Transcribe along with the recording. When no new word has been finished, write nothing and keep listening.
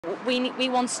We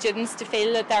want students to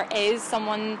feel that there is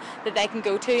someone that they can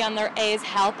go to and there is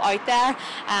help out there.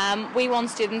 We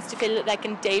want students to feel that they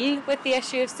can deal with the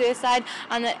issue of suicide,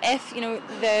 and that if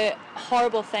the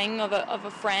horrible thing of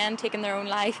a friend taking their own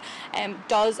life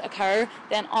does occur,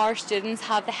 then our students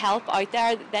have the help out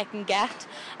there that they can get,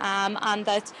 and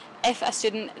that if a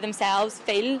student themselves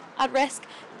feel at risk,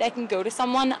 they can go to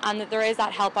someone, and that there is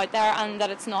that help out there, and that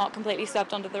it's not completely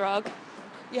swept under the rug.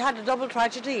 You had a double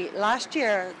tragedy last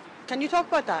year. Can you talk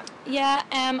about that? Yeah,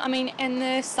 I mean, in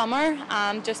the summer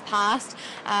just past,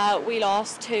 we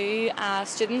lost two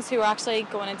students who were actually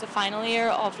going into final year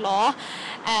of law.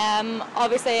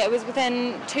 Obviously, it was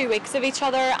within 2 weeks of each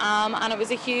other, and it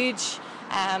was a huge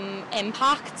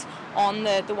impact on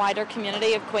the wider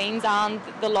community of Queen's and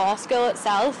the law school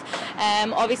itself.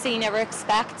 Obviously, you never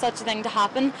expect such a thing to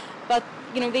happen, but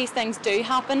these things do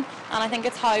happen, and I think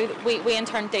it's how we in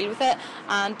turn deal with it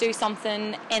and do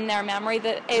something in their memory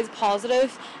that is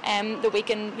positive, that we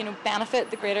can benefit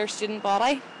the greater student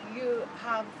body. You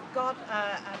have got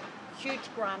a huge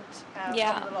grant from the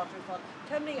lottery fund.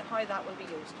 Tell me how that will be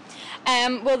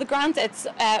used. Well, the grant, it's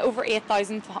over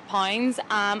 £8,000,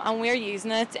 and we're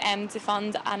using it to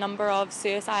fund a number of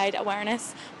suicide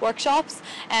awareness workshops.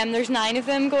 There's 9 of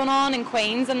them going on in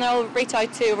Queen's, and they'll reach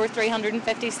out to over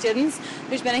 350 students.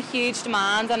 There's been a huge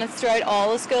demand, and it's throughout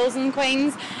all the schools in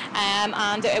Queen's,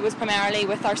 and it was primarily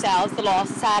with ourselves, the Law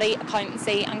Society,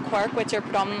 Accountancy and QUB, which are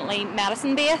predominantly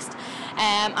medicine based.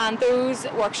 And those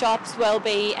workshops will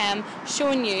be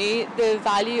showing you the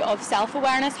value of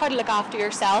self-awareness, how to look after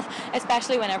yourself,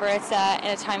 especially whenever it's in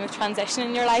a time of transition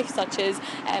in your life, such as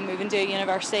moving to a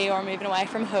university or moving away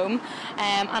from home,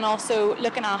 and also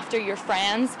looking after your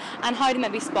friends and how to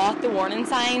maybe spot the warning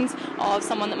signs of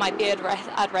someone that might be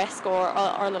at risk or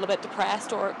a little bit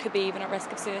depressed, or could be even at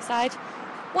risk of suicide.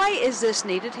 Why is this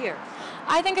needed here?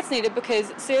 I think it's needed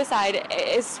because suicide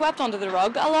is swept under the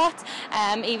rug a lot.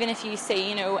 Even if you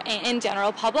see, in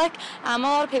general public, a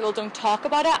lot of people don't talk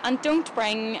about it and don't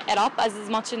bring it up as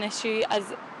much an issue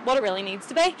as what it really needs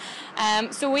to be.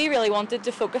 So we really wanted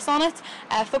to focus on it,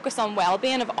 focus on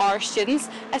well-being of our students,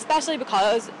 especially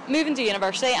because moving to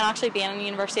university and actually being in a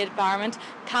university environment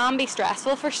can be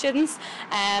stressful for students.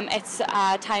 It's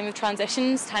a time of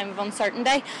transitions, time of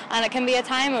uncertainty, and it can be a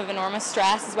time of enormous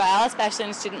stress as well, especially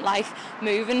in student life,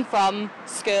 moving from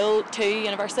school to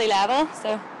university level.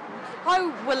 So,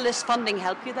 how will this funding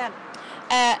help you then?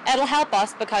 It'll help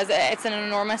us because it's an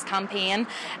enormous campaign.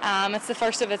 It's the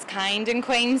first of its kind in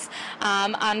Queen's,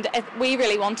 and we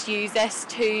really want to use this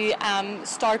to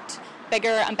start bigger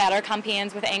and better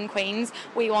campaigns within Queen's.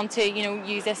 We want to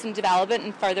use this and develop it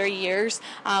in further years,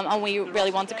 and we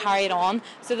really want to carry it on.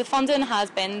 So the funding has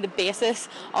been the basis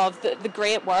of the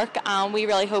great work, and we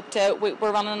really hope to,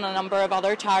 we're running a number of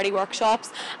other charity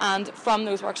workshops, and from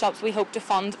those workshops we hope to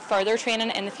fund further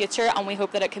training in the future, and we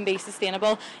hope that it can be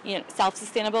sustainable,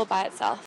 self-sustainable by itself.